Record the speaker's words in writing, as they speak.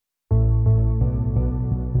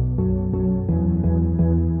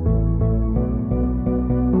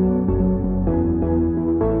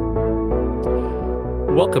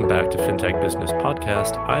Welcome back to FinTech Business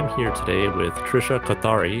Podcast. I'm here today with Trisha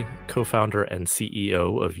Kothari, co-founder and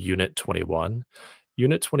CEO of Unit21.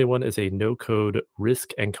 Unit21 is a no-code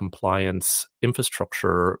risk and compliance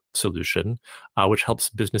infrastructure solution, which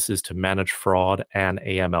helps businesses to manage fraud and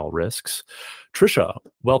AML risks. Trisha,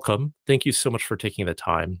 welcome. Thank you so much for taking the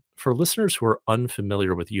time. For listeners who are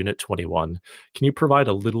unfamiliar with Unit21, can you provide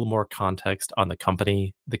a little more context on the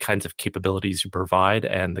company, the kinds of capabilities you provide,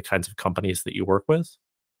 and the kinds of companies that you work with?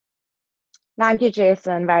 Thank you,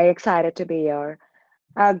 Jason. Very excited to be here.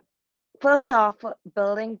 Uh, First off,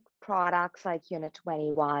 building products like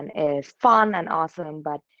Unit21 is fun and awesome,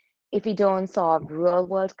 but if we don't solve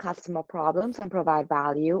real-world customer problems and provide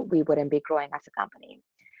value, we wouldn't be growing as a company.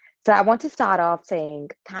 So I want to start off saying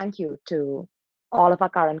thank you to all of our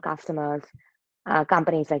current customers,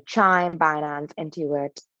 companies like Chime, Binance,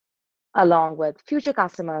 Intuit, along with future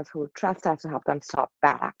customers who trust us to help them stop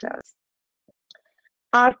bad actors.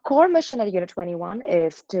 Our core mission at Unit21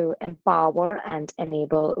 is to empower and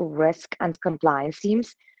enable risk and compliance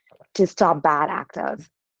teams to stop bad actors,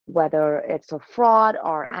 whether it's for fraud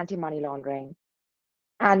or anti-money laundering,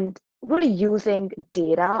 and really using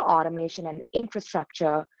data, automation, and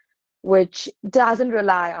infrastructure, which doesn't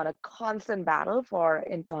rely on a constant battle for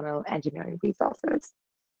internal engineering resources.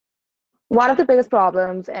 One of the biggest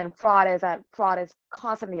problems in fraud is that fraud is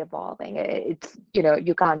constantly evolving.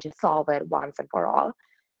 You can't just solve it once and for all.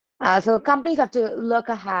 So companies have to look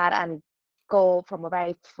ahead and go from a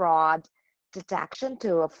very fraud detection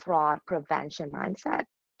to a fraud prevention mindset.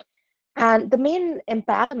 And the main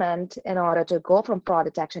impediment in order to go from fraud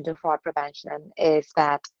detection to fraud prevention is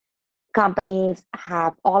that companies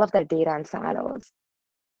have all of their data in silos.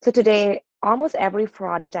 So today, almost every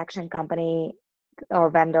fraud detection company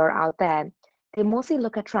or vendor out there, they mostly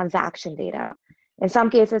look at transaction data. In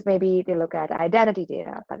some cases, maybe they look at identity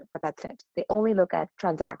data, but that's it. They only look at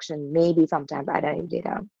transaction, maybe sometimes identity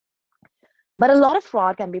data. But a lot of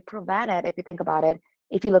fraud can be prevented if you think about it,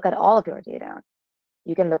 if you look at all of your data.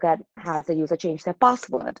 You can look at, has the user changed their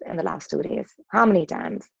password in the last 2 days? How many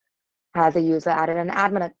times? Has the user added an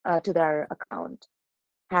admin to their account?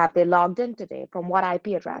 Have they logged in today? From what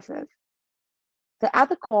IP addresses? So at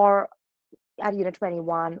the core, at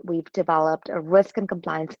Unit21, we've developed a risk and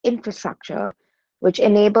compliance infrastructure which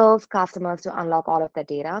enables customers to unlock all of their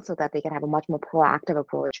data so that they can have a much more proactive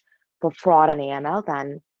approach for fraud and AML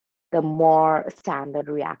than the more standard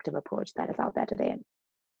reactive approach that is out there today.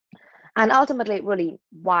 And ultimately, really,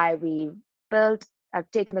 why we built,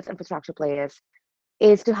 taken this infrastructure place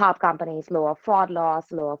is to help companies lower fraud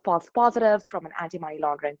loss, lower false positives from an anti-money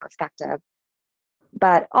laundering perspective.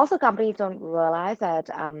 But also companies don't realize that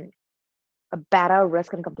a better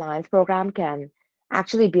risk and compliance program can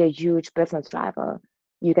actually be a huge business driver.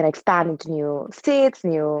 You can expand into new states,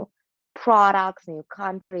 new products, new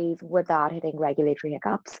countries without hitting regulatory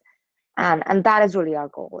hiccups. And that is really our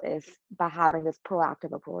goal, is by having this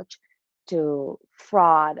proactive approach to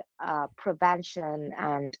fraud prevention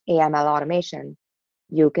and AML automation,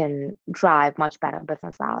 you can drive much better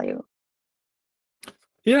business value.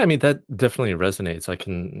 Yeah, I mean, that definitely resonates. I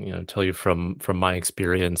can, tell you from my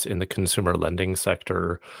experience in the consumer lending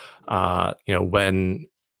sector, when,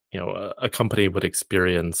 a company would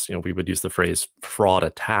experience, we would use the phrase fraud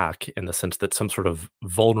attack in the sense that some sort of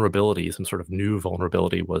vulnerability, some sort of new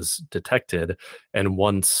vulnerability was detected. And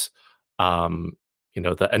once,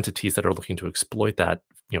 the entities that are looking to exploit that,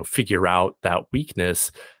 figure out that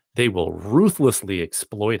weakness, they will ruthlessly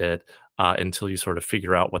exploit it until you sort of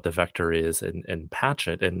figure out what the vector is and patch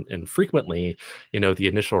it. And frequently, the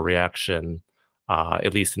initial reaction,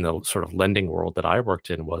 at least in the sort of lending world that I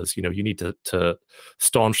worked in, was, you need to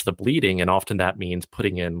staunch the bleeding. And often that means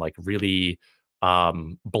putting in like really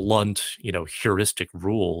blunt, heuristic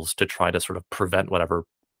rules to try to sort of prevent whatever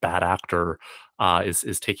bad actor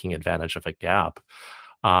is taking advantage of a gap.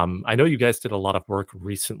 I know you guys did a lot of work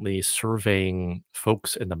recently surveying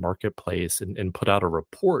folks in the marketplace and put out a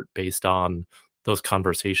report based on those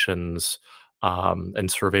conversations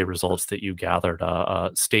and survey results that you gathered,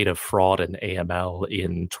 state of fraud and AML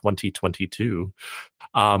in 2022.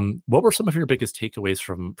 What were some of your biggest takeaways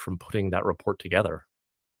from putting that report together?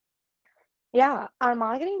 Yeah, our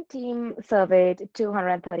marketing team surveyed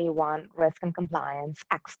 231 risk and compliance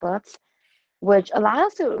experts, which allowed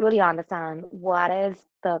us to really understand what is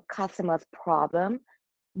the customer's problem,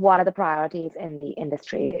 what are the priorities in the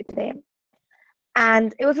industry today.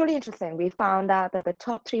 And it was really interesting. We found out that the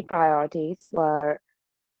top 3 priorities were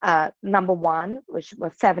number one, which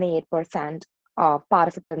was 78% of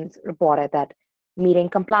participants reported that meeting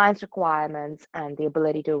compliance requirements and the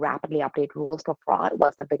ability to rapidly update rules for fraud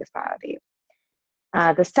was the biggest priority.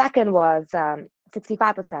 The second was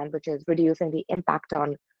 65%, which is reducing the impact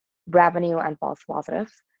on revenue and false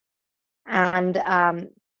positives. And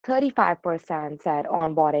 35% said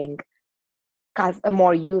onboarding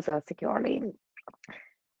more users securely.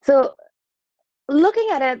 So looking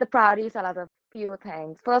at it, the priorities are a few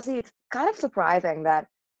things. Firstly, it's kind of surprising that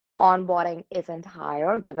onboarding isn't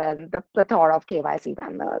higher than the plethora of KYC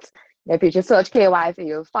vendors. If you just search KYC,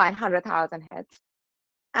 you'll find 100,000 hits.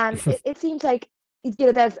 And it seems like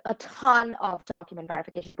there's a ton of document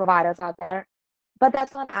verification providers out there, but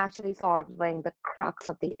that's not actually solving the crux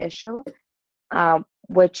of the issue,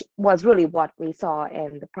 which was really what we saw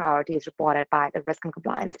in the priorities reported by the risk and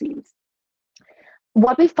compliance teams.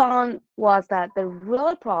 What we found was that the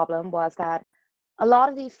real problem was that a lot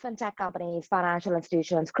of these fintech companies, financial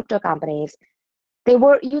institutions, crypto companies, they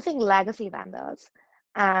were using legacy vendors.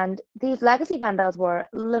 And these legacy vendors were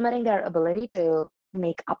limiting their ability to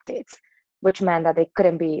make updates, which meant that they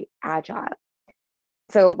couldn't be agile.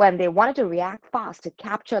 So when they wanted to react fast to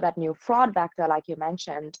capture that new fraud vector, like you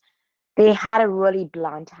mentioned, they had a really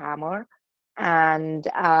blunt hammer, and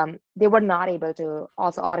they were not able to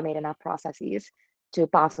also automate enough processes to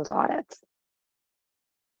pass those audits.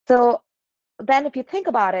 So then if you think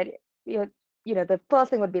about it, the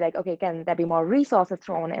first thing would be like, okay, can there be more resources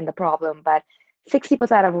thrown in the problem? But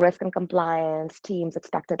 60% of risk and compliance teams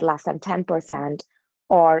expected less than 10%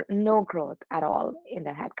 or no growth at all in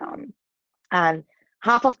their headcount. And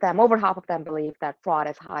over half of them believe that fraud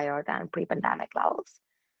is higher than pre-pandemic levels.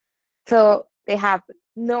 So they have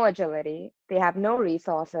no agility, they have no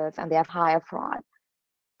resources, and they have higher fraud.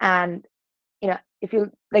 And if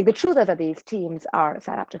you like, the truth is that these teams are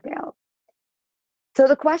set up to fail. So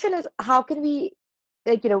the question is, how can we,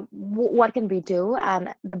 what can we do?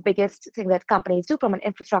 And the biggest thing that companies do from an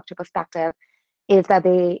infrastructure perspective is that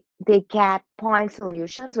they get point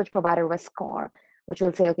solutions which provide a risk score, which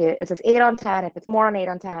will say, okay, if it's 8 on 10, if it's more than 8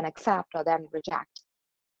 on 10, accept or then reject.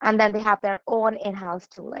 And then they have their own in-house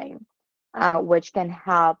tooling, which can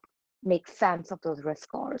help make sense of those risk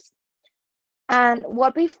scores. And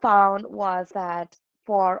what we found was that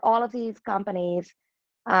for all of these companies,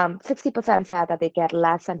 60% said that they get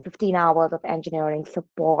less than 15 hours of engineering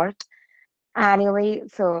support annually.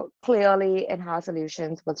 So clearly, in-house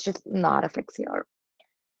solutions was just not a fix here.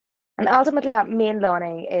 And ultimately, our main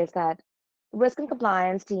learning is that risk and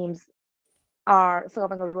compliance teams are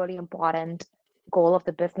serving a really important goal of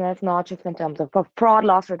the business, not just in terms of fraud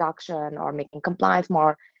loss reduction or making compliance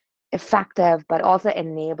more effective, but also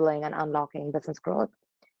enabling and unlocking business growth.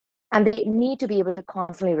 And they need to be able to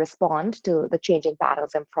constantly respond to the changing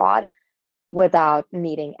patterns in fraud without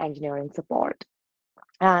needing engineering support.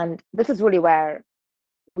 And this is really where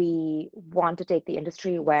we want to take the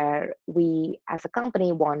industry, where we as a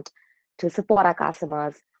company want to support our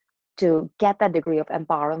customers to get that degree of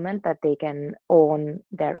empowerment that they can own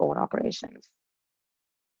their own operations.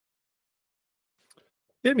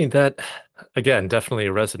 Yeah, I mean, that again definitely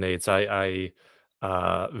resonates. I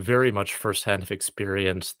very much firsthand have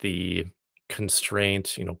experienced the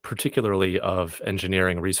constraint, particularly of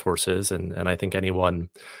engineering resources, and I think anyone,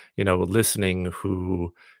 listening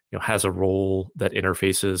who has a role that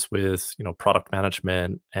interfaces with product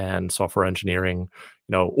management and software engineering,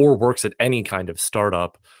 or works at any kind of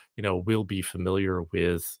startup, will be familiar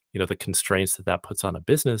with the constraints that that puts on a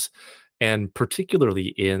business, and particularly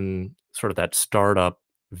in sort of that startup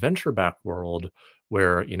venture back world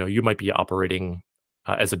where you might be operating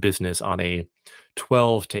as a business on a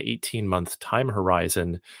 12 to 18 month time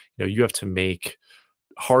horizon. You have to make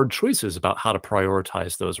hard choices about how to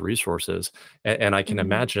prioritize those resources, and I can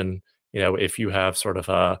imagine if you have sort of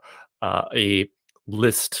a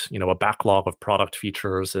list, a backlog of product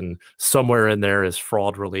features, and somewhere in there is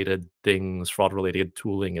fraud related things, fraud related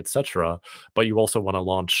tooling, etc., but you also want to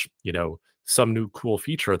launch some new cool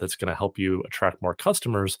feature that's going to help you attract more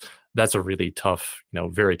customers. That's a really tough,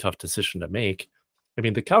 very tough decision to make. I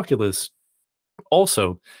mean, the calculus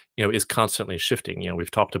also, is constantly shifting.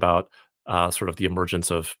 We've talked about sort of the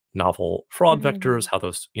emergence of novel fraud vectors, how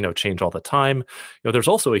those, change all the time. There's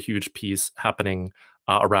also a huge piece happening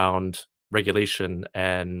around regulation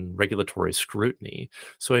and regulatory scrutiny.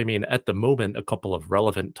 So, I mean, at the moment, a couple of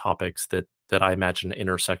relevant topics that I imagine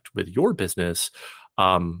intersect with your business,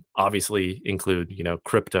 obviously include,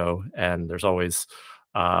 crypto, and there's always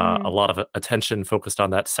a lot of attention focused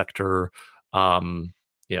on that sector.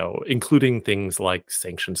 Including things like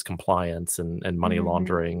sanctions compliance and money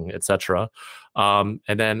laundering, etc. And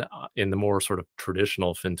then in the more sort of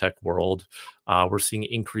traditional fintech world, we're seeing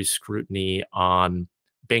increased scrutiny on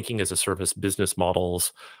banking as a service business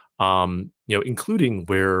models, including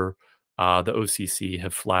where the OCC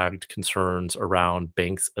have flagged concerns around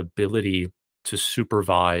banks' ability to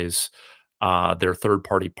supervise their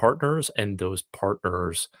third-party partners and those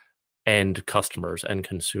partners and customers and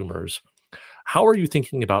consumers. How are you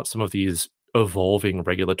thinking about some of these evolving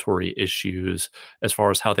regulatory issues as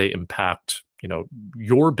far as how they impact,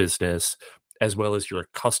 your business as well as your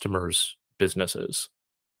customers' businesses?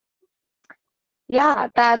 Yeah,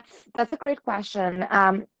 that's a great question.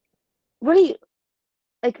 Really,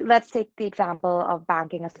 like let's take the example of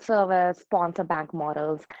banking as a service, sponsor bank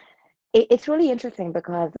models. It's really interesting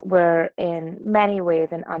because we're in many ways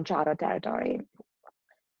in uncharted territory.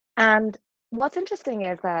 And what's interesting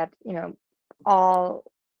is that, all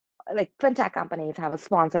like fintech companies have a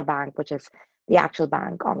sponsor bank, which is the actual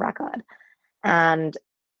bank on record. And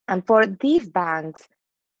and for these banks,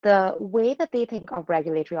 the way that they think of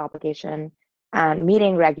regulatory obligation and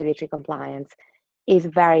meeting regulatory compliance is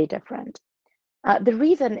very different. The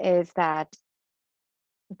reason is that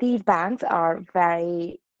these banks are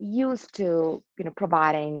very used to,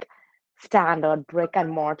 providing standard brick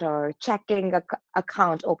and mortar checking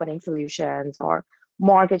account opening solutions or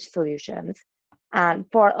mortgage solutions. And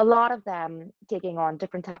for a lot of them, taking on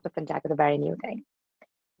different types of fintech is a very new thing.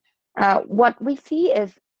 What we see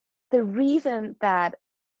is the reason that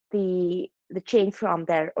the change from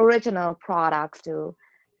their original products to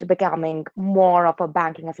becoming more of a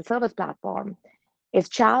banking as a service platform is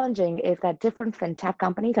challenging is that different fintech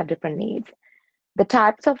companies have different needs. The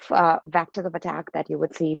types of vectors of attack that you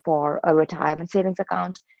would see for a retirement savings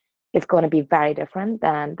account is going to be very different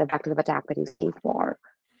than the vectors of attack that you see for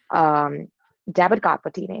um, debit card for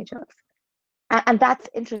teenagers. And that's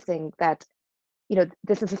interesting that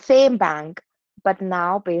this is the same bank, but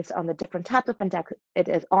now based on the different types of fintech it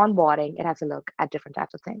is onboarding, it has to look at different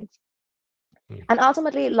types of things. Mm. And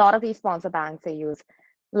ultimately, a lot of these sponsor banks, they use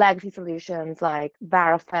legacy solutions like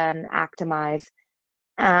Verifin, Actimize,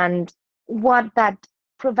 and what that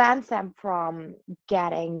prevents them from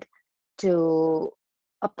getting to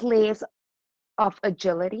a place of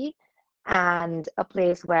agility and a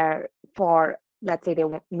place where, for let's say they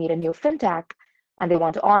meet a new fintech and they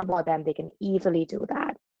want to onboard them, they can easily do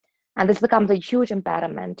that. And this becomes a huge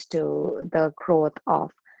impediment to the growth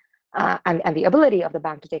of and the ability of the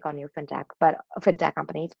bank to take on new fintech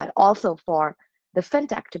companies, but also for the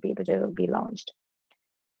fintech to be able to be launched.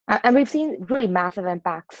 And we've seen really massive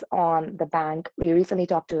impacts on the bank. We recently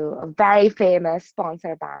talked to a very famous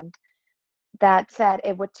sponsor bank that said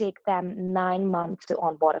it would take them 9 months to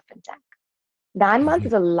onboard a fintech. 9 months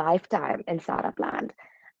is a lifetime in startup land.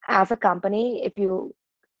 As a company, if you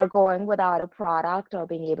are going without a product or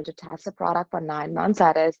being able to test a product for 9 months,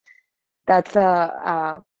 that's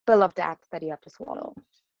a bill of death that you have to swallow.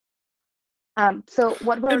 So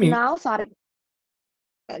what I we're mean, now started.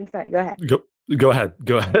 Sorry, go ahead. go ahead.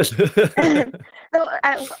 Go ahead. So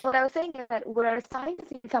what I was saying is that we're starting to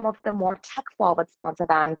see some of the more tech-forward sponsor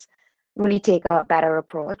banks really take a better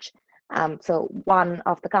approach. So one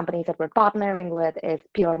of the companies that we're partnering with is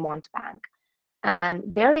Piermont Bank, and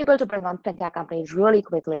they're able to bring on fintech companies really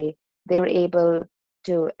quickly. They were able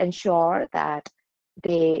to ensure that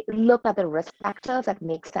they look at the risk factors that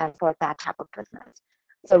make sense for that type of business.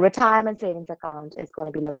 So retirement savings account is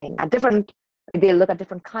going to be looking at different. They look at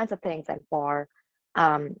different kinds of things than for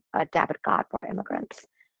a debit card for immigrants,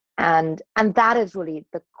 and that is really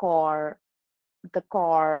the core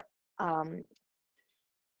um,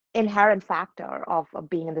 inherent factor of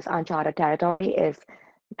being in this uncharted territory is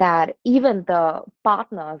that even the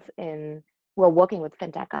partners in who are working with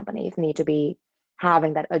fintech companies need to be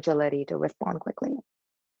having that agility to respond quickly.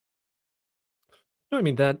 No, I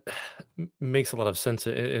mean, that makes a lot of sense.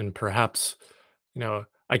 And perhaps,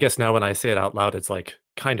 I guess now when I say it out loud, it's like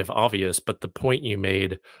kind of obvious, but the point you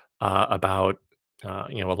made about, a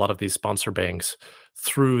lot of these sponsor banks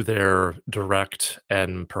through their direct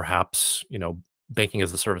and perhaps, banking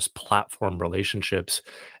as a service platform relationships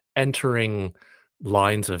entering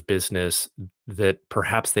lines of business that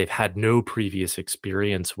perhaps they've had no previous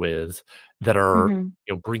experience with that are, Hmm.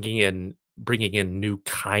 bringing in new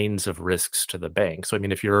kinds of risks to the bank. So I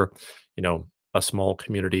mean, if you're, a small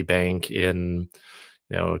community bank in,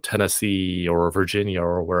 Tennessee or Virginia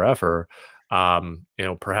or wherever,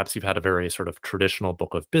 perhaps you've had a very sort of traditional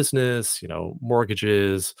book of business,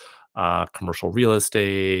 mortgages, commercial real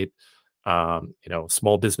estate,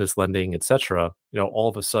 small business lending, etc. All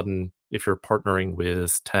of a sudden, if you're partnering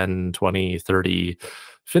with 10, 20, 30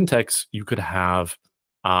 fintechs, you could have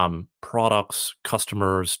products,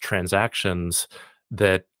 customers, transactions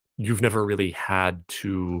that you've never really had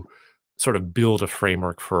to sort of build a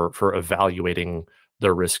framework for evaluating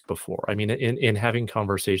the risk before. I mean, in having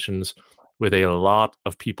conversations with a lot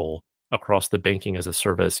of people across the banking as a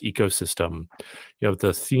service ecosystem,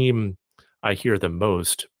 the theme I hear the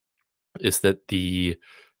most is that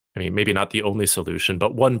I mean, maybe not the only solution,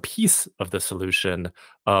 but one piece of the solution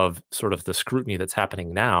of sort of the scrutiny that's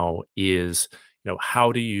happening now is,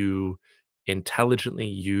 how do you intelligently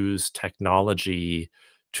use technology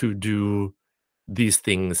to do these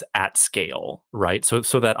things at scale, right? So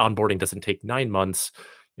that onboarding doesn't take 9 months,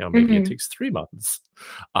 maybe it Mm-hmm. takes 3 months.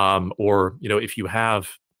 Or, if you have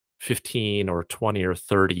 15 or 20 or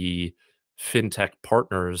 30 fintech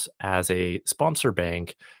partners as a sponsor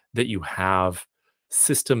bank, that you have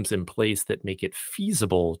systems in place that make it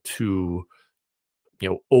feasible to,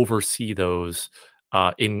 oversee those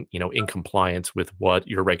in compliance with what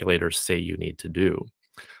your regulators say you need to do.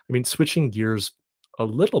 I mean, switching gears a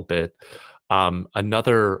little bit,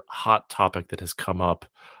 another hot topic that has come up,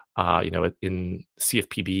 in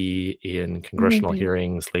CFPB, in congressional Mm-hmm.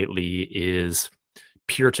 hearings lately, is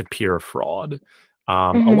peer-to-peer fraud. A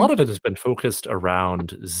Mm-hmm. lot of it has been focused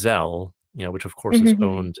around Zelle, which of course is Mm-hmm.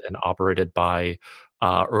 owned and operated by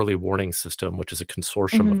Early Warning System, which is a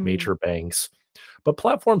consortium of Mm-hmm. major banks. But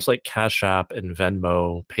platforms like Cash App and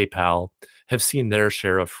Venmo, PayPal have seen their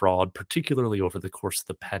share of fraud, particularly over the course of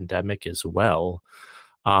the pandemic as well.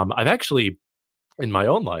 I've actually, in my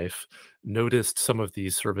own life, noticed some of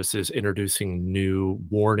these services introducing new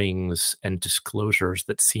warnings and disclosures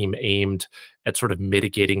that seem aimed at sort of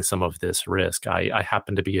mitigating some of this risk. I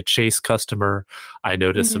happen to be a Chase customer. I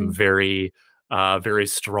noticed some Mm-hmm. very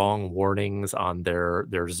strong warnings on their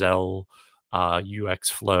Zelle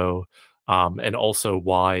UX flow. And also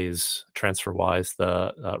Wise, TransferWise,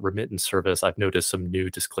 the remittance service. I've noticed some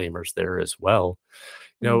new disclaimers there as well.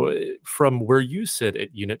 From where you sit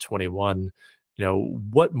at Unit 21,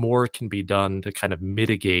 what more can be done to kind of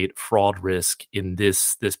mitigate fraud risk in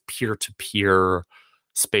this peer-to-peer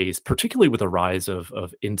space, particularly with the rise of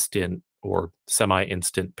instant or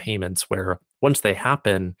semi-instant payments, where once they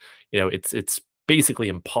happen, it's basically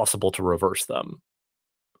impossible to reverse them.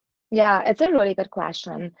 Yeah, it's a really good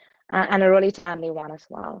question, and a really timely one as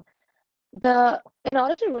well. In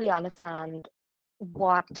order to really understand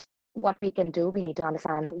what what we can do, we need to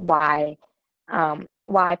understand why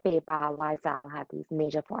PayPal, why Zelle had these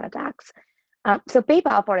major fraud attacks. So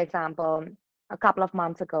PayPal, for example, a couple of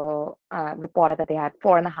months ago, reported that they had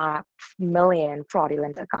 4.5 million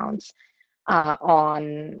fraudulent accounts uh,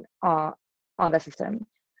 on uh, on the system,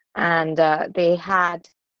 and they had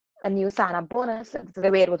a new sign-up bonus. So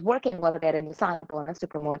the way it was working was they had a new sign-up bonus to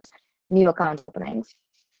promote new account openings.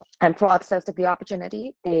 And fraudsters took the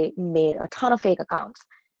opportunity. They made a ton of fake accounts,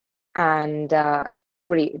 and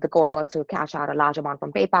the goal was to cash out a large amount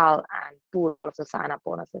from PayPal and pool of the sign-up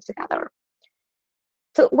bonuses together.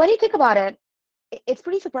 So when you think about it, it's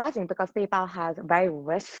pretty surprising because PayPal has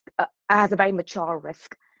a very mature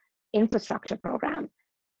risk infrastructure program.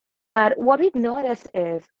 But what we've noticed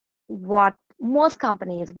is what most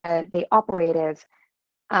companies where they operate is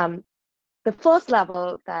um, the first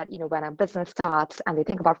level that when a business starts and they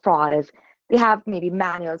think about fraud is they have maybe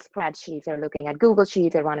manual spreadsheets, they're looking at Google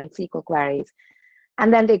Sheets, they're running SQL queries,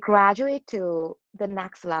 and then they graduate to the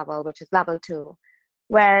next level, which is level 2,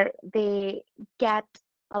 where they get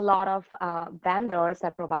a lot of vendors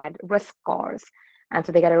that provide risk scores. And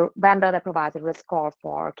so they get a vendor that provides a risk score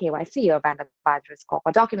for KYC, or a vendor that provides a risk score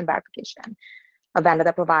for document verification, a vendor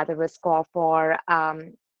that provides a risk score for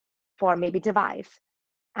maybe device.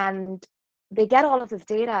 And they get all of this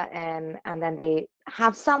data and then they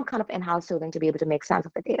have some kind of in-house tooling to be able to make sense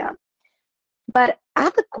of the data. But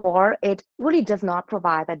at the core, it really does not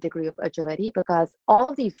provide that degree of agility because all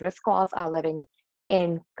of these risk scores are living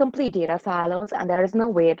in complete data silos, and there is no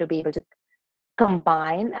way to be able to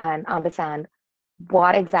combine and understand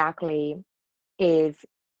what exactly is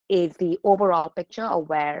is the overall picture of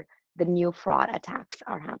where the new fraud attacks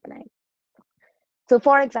are happening. So,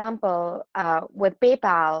 for example, with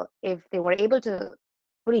PayPal, if they were able to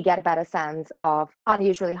really get a better sense of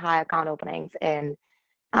unusually high account openings in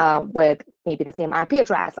with maybe the same IP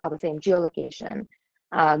address or the same geolocation,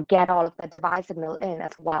 get all of the device signal in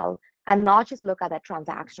as well, and not just look at that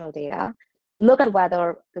transactional data. Look at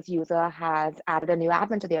whether this user has added a new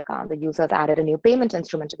admin to the account, the user has added a new payment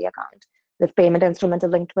instrument to the account, this payment instrument is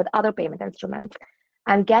linked with other payment instruments,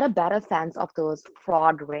 and get a better sense of those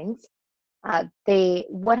fraud rings. They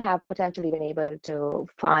would have potentially been able to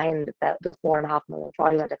find the 4.5 million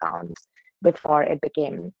fraudulent accounts before it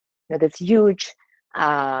became this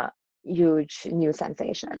uh, huge new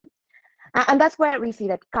sensation. And that's where we see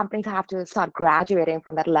that companies have to start graduating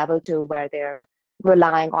from that level 2 where they're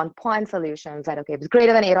relying on point solutions that, okay, if it's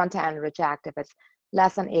greater than 8 on 10, reject. If it's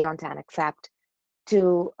less than 8 on 10, accept,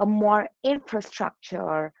 to a more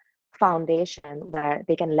infrastructure foundation where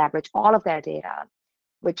they can leverage all of their data,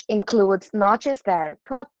 which includes not just their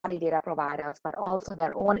third-party data providers, but also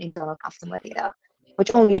their own internal customer data,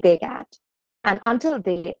 which only they get. And until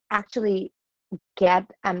they actually get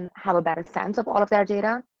and have a better sense of all of their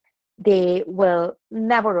data, they will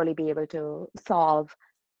never really be able to solve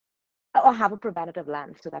or have a preventative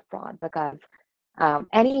lens to that fraud, because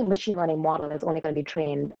any machine learning model is only going to be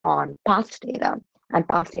trained on past data and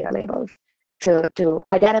past data labels. To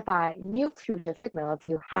identify new future signals,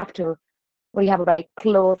 you have to really have a very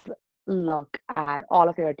close look at all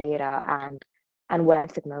of your data and where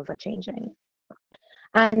signals are changing.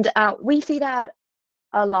 And we see that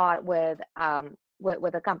a lot with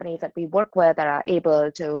the companies that we work with that are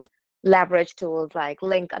able to leverage tools like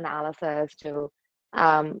link analysis to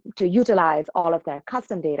utilize all of their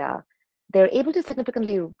custom data. They're able to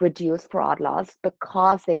significantly reduce fraud loss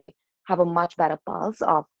because they have a much better pulse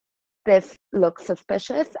of this looks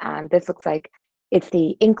suspicious and this looks like it's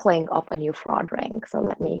the inkling of a new fraud ring. So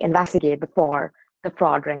let me investigate before the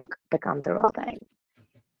fraud ring becomes a real thing.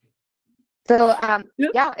 So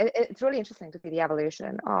yeah, it's really interesting to see the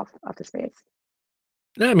evolution of the space.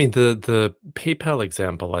 Yeah, I mean, the PayPal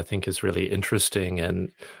example I think is really interesting.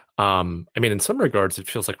 And I mean, in some regards, it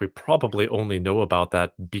feels like we probably only know about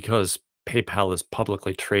that because PayPal is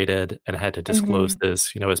publicly traded and had to disclose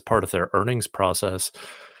this, as part of their earnings process.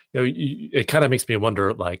 It kind of makes me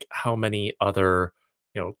wonder, like, how many other,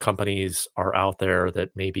 companies are out there that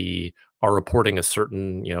maybe are reporting a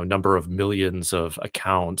certain, number of millions of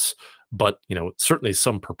accounts, but certainly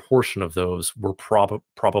some proportion of those were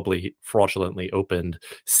probably fraudulently opened,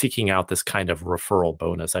 seeking out this kind of referral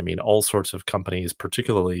bonus. I mean, all sorts of companies,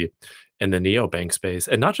 particularly in the neobank space,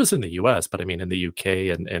 and not just in the U.S., but I mean in the U.K.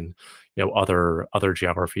 and other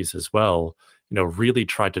geographies as well, really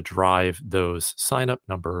tried to drive those sign up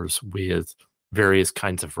numbers with various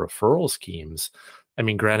kinds of referral schemes. I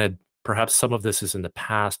mean, granted, perhaps some of this is in the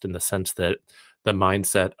past in the sense that the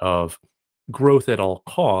mindset of growth at all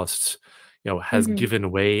costs, has given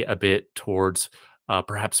way a bit towards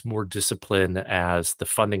perhaps more discipline as the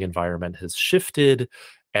funding environment has shifted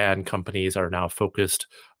and companies are now focused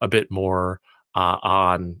a bit more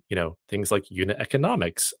on, things like unit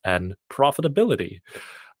economics and profitability.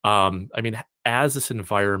 I mean, as this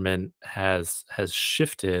environment has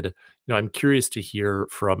shifted, I'm curious to hear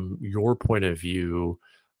from your point of view.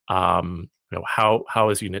 How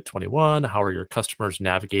is Unit21? How are your customers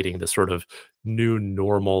navigating the sort of new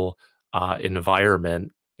normal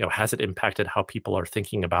environment? Has it impacted how people are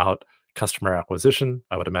thinking about customer acquisition?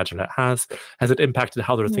 I would imagine it has. Has it impacted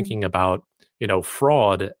how they're thinking about,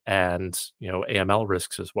 fraud and, AML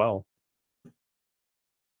risks as well?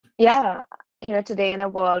 Yeah, today in a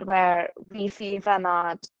world where VCs are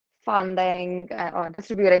not funding or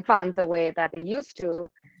distributing funds the way that they used to,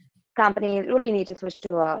 companies really need to switch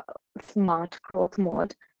to a smart growth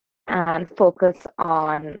mode and focus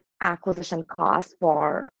on acquisition costs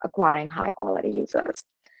for acquiring high quality users.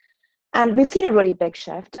 And we've seen a really big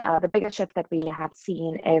shift. The biggest shift that we have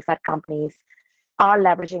seen is that companies are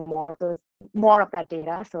leveraging more of that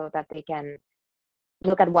data so that they can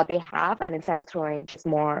look at what they have, and instead of throwing just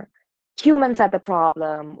more humans at the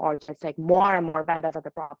problem or just like more and more vendors at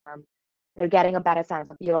the problem, they're getting a better sense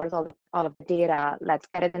of all of the data. Let's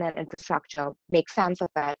get it in an infrastructure, make sense of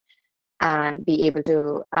it, and be able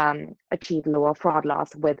to achieve lower fraud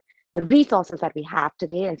loss with the resources that we have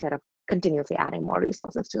today instead of continuously adding more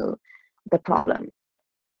resources to the problem.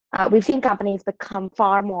 We've seen companies become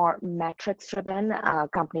far more metrics driven.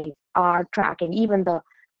 Companies are tracking, even the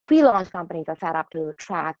pre-launch companies are set up to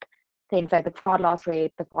track things like the fraud loss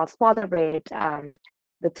rate, the false positive rate,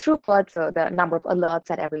 the throughput, so the number of alerts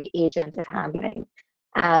that every agent is handling.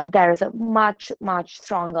 There is a much, much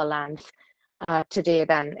stronger lens today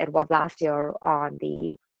than it was last year on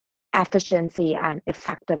the efficiency and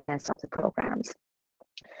effectiveness of the programs.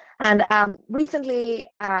 And recently,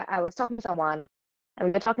 I was talking to someone, and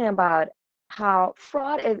we were talking about how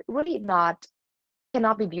fraud is really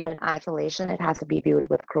cannot be viewed in isolation. It has to be viewed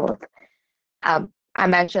with growth. I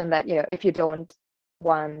mentioned that if you don't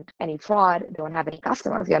want any fraud, don't have any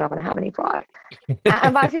customers, you're not going to have any fraud,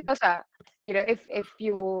 and vice versa. If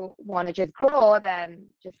you want to just grow, then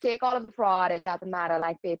just take all of the fraud. It doesn't matter.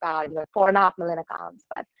 Like PayPal, you have 4.5 million accounts,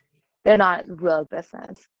 but they're not real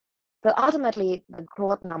business. So ultimately, the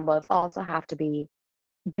growth numbers also have to be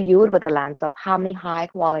viewed with the lens of how many high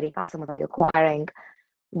quality customers are you acquiring,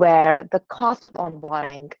 where the cost of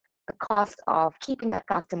onboarding, the cost of keeping that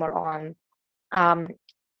customer on,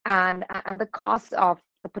 and the cost of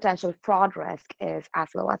the potential fraud risk is as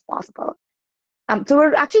low as possible. So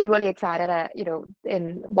we're actually really excited.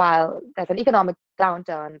 In while there's an economic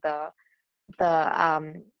downturn, the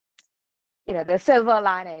the silver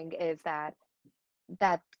lining is that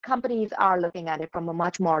companies are looking at it from a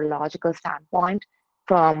much more logical standpoint,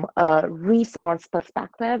 from a resource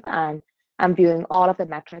perspective, and I'm viewing all of the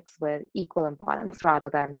metrics with equal importance rather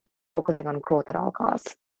than focusing on growth at all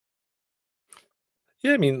costs.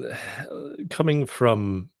 Yeah, I mean, coming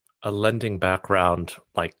from a lending background,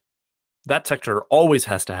 like that sector always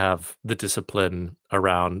has to have the discipline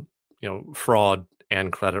around, fraud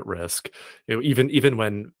and credit risk. Even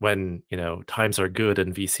when times are good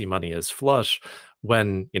and VC money is flush,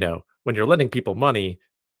 when you're lending people money,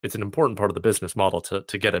 it's an important part of the business model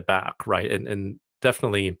to get it back, right? And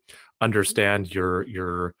definitely understand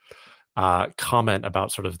your comment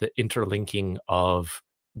about sort of the interlinking of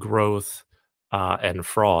growth and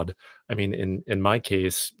fraud. I mean, in my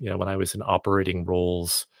case, when I was in operating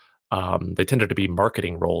roles, they tended to be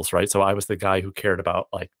marketing roles, right? So I was the guy who cared about,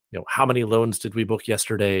 like, how many loans did we book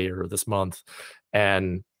yesterday or this month,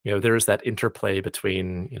 and there's that interplay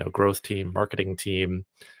between growth team, marketing team,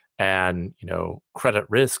 and credit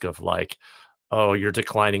risk of, like, oh, you're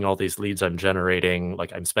declining all these leads I'm generating.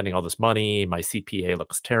 Like, I'm spending all this money. My CPA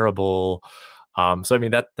looks terrible. So I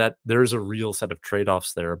mean that there's a real set of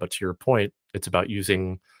trade-offs there. But to your point, it's about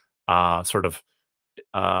using sort of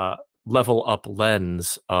uh, level up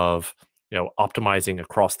lens of optimizing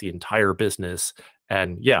across the entire business.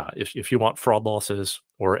 And yeah, if you want fraud losses,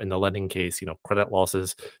 or in the lending case, credit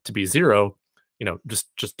losses to be zero,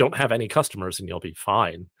 just don't have any customers and you'll be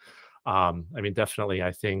fine. I mean, definitely,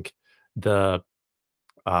 I think the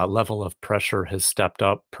level of pressure has stepped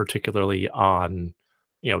up, particularly on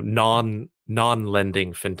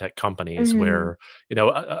non-lending fintech companies, Mm-hmm. where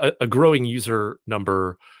a growing user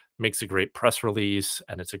number makes a great press release,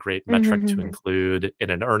 and it's a great metric to Mm-hmm. include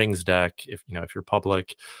in an earnings deck if you're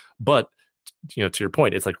public. But to your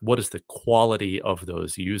point, it's like, what is the quality of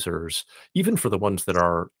those users, even for the ones that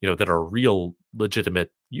are real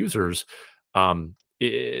legitimate users?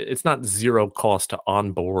 It's not zero cost to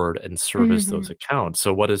onboard and service those Mm-hmm. accounts.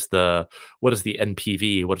 So what is the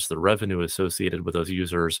NPV? What is the revenue associated with those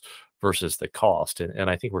users versus the cost? And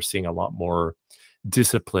I think we're seeing a lot more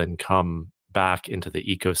discipline come back into the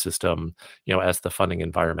ecosystem, as the funding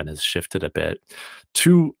environment has shifted a bit.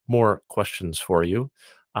 Two more questions for you.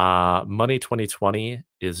 Money 2020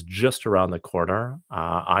 is just around the corner.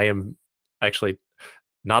 I am actually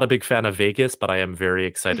not a big fan of Vegas, but I am very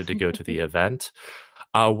excited to go to the event.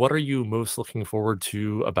 What are you most looking forward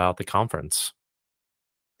to about the conference?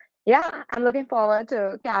 Yeah, I'm looking forward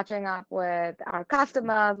to catching up with our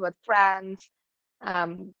customers, with friends,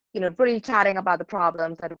 really chatting about the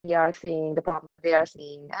problems that we are seeing, the problems they are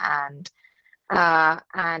seeing, uh,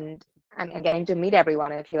 and and getting to meet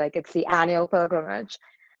everyone. I feel like it's the annual pilgrimage.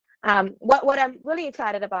 What I'm really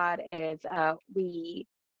excited about is we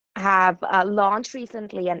have launched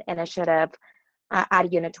recently an initiative at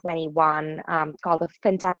Unit21 called the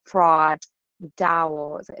FinTech Fraud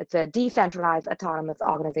DAO. It's a decentralized autonomous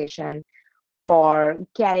organization for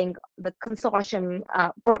getting the consortium,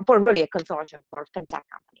 for really a consortium for fintech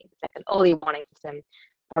companies. It's like an early warning system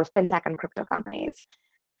for fintech and crypto companies.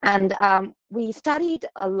 And we studied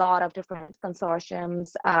a lot of different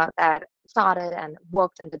consortiums that started and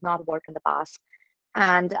worked and did not work in the past.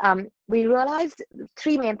 And we realized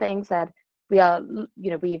three main things that we are,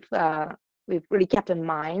 we've really kept in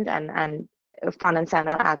mind and front and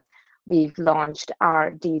center as we've launched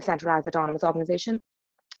our decentralized autonomous organization,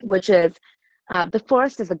 which is the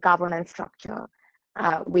first is the governance structure.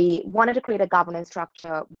 We wanted to create a governance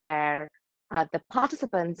structure where the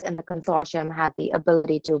participants in the consortium had the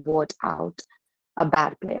ability to vote out a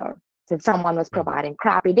bad player. So if someone was Mm. providing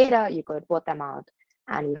crappy data, you could vote them out,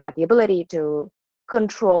 and you have the ability to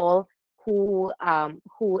control who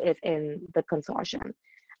is in the consortium.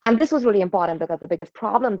 And this was really important because the biggest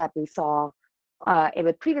problem that we saw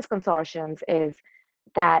with previous consortiums is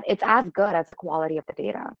that it's as good as the quality of the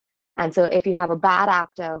data. And so if you have a bad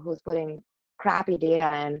actor who's putting crappy data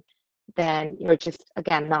in, then you're just,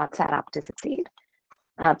 again, not set up to succeed.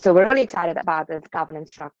 So we're really excited about this governance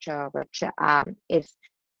structure, which is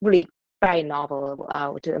really very novel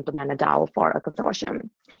to implement a DAO for a consortium.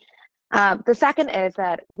 The second is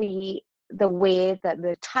that the way that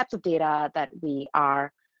the types of data that we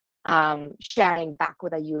are sharing back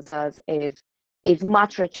with our users is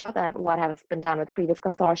much richer than what has been done with previous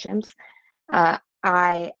consortiums.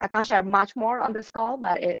 I can't share much more on this call,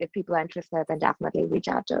 but if people are interested, then definitely reach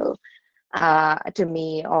out to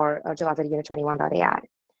me or to us at unit21.ai.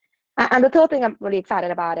 And the third thing I'm really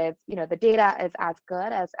excited about is, the data is as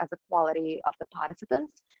good as the quality of the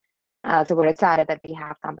participants. So we're excited that we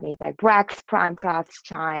have companies like Brex, Prime Trust,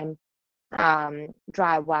 Chime,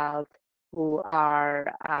 Drive Wealth, who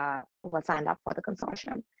are signed up for the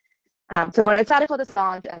consortium. So we're excited for this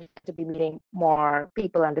launch and to be meeting more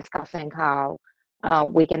people and discussing how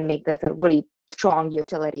we can make this a really strong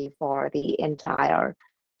utility for the entire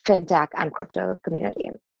fintech and crypto community.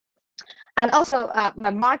 And also, my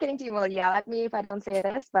marketing team will yell at me if I don't say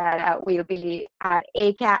this, but we'll be at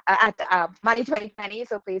Money 2020.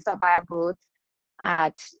 So please stop by our booth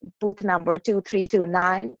at booth number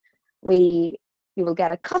 2329. We You will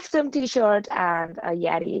get a custom T-shirt and a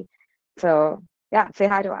Yeti. So yeah, say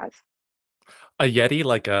hi to us. A Yeti,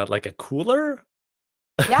 like a cooler?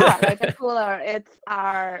 Yeah, like a cooler. It's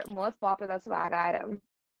our most popular swag item.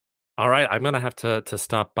 All right, I'm gonna have to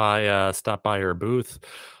stop by your booth.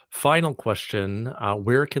 Final question: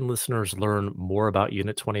 where can listeners learn more about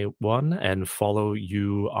Unit 21 and follow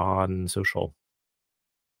you on social?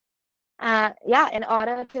 Yeah, in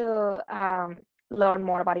order to learn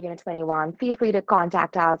more about Unit21, feel free to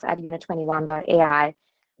contact us at unit21.ai.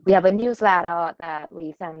 We have a newsletter that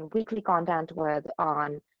we send weekly content with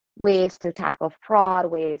on ways to tackle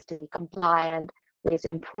fraud, ways to be compliant, ways to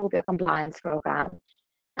improve your compliance program.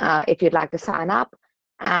 If you'd like to sign up,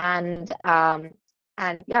 and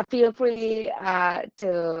yeah, feel free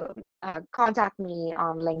to contact me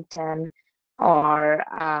on LinkedIn or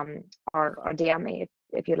or DM me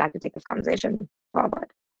if you'd like to take this conversation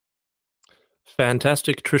forward.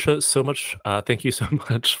 Fantastic, Trisha. So much. Thank you so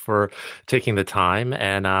much for taking the time.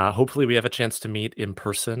 And hopefully, we have a chance to meet in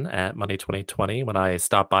person at Money 2020 when I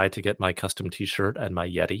stop by to get my custom t shirt and my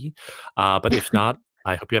Yeti. But if not,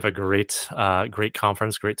 I hope you have a great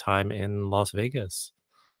conference, great time in Las Vegas.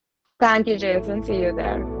 Thank you, Jason. See you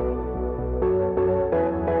there.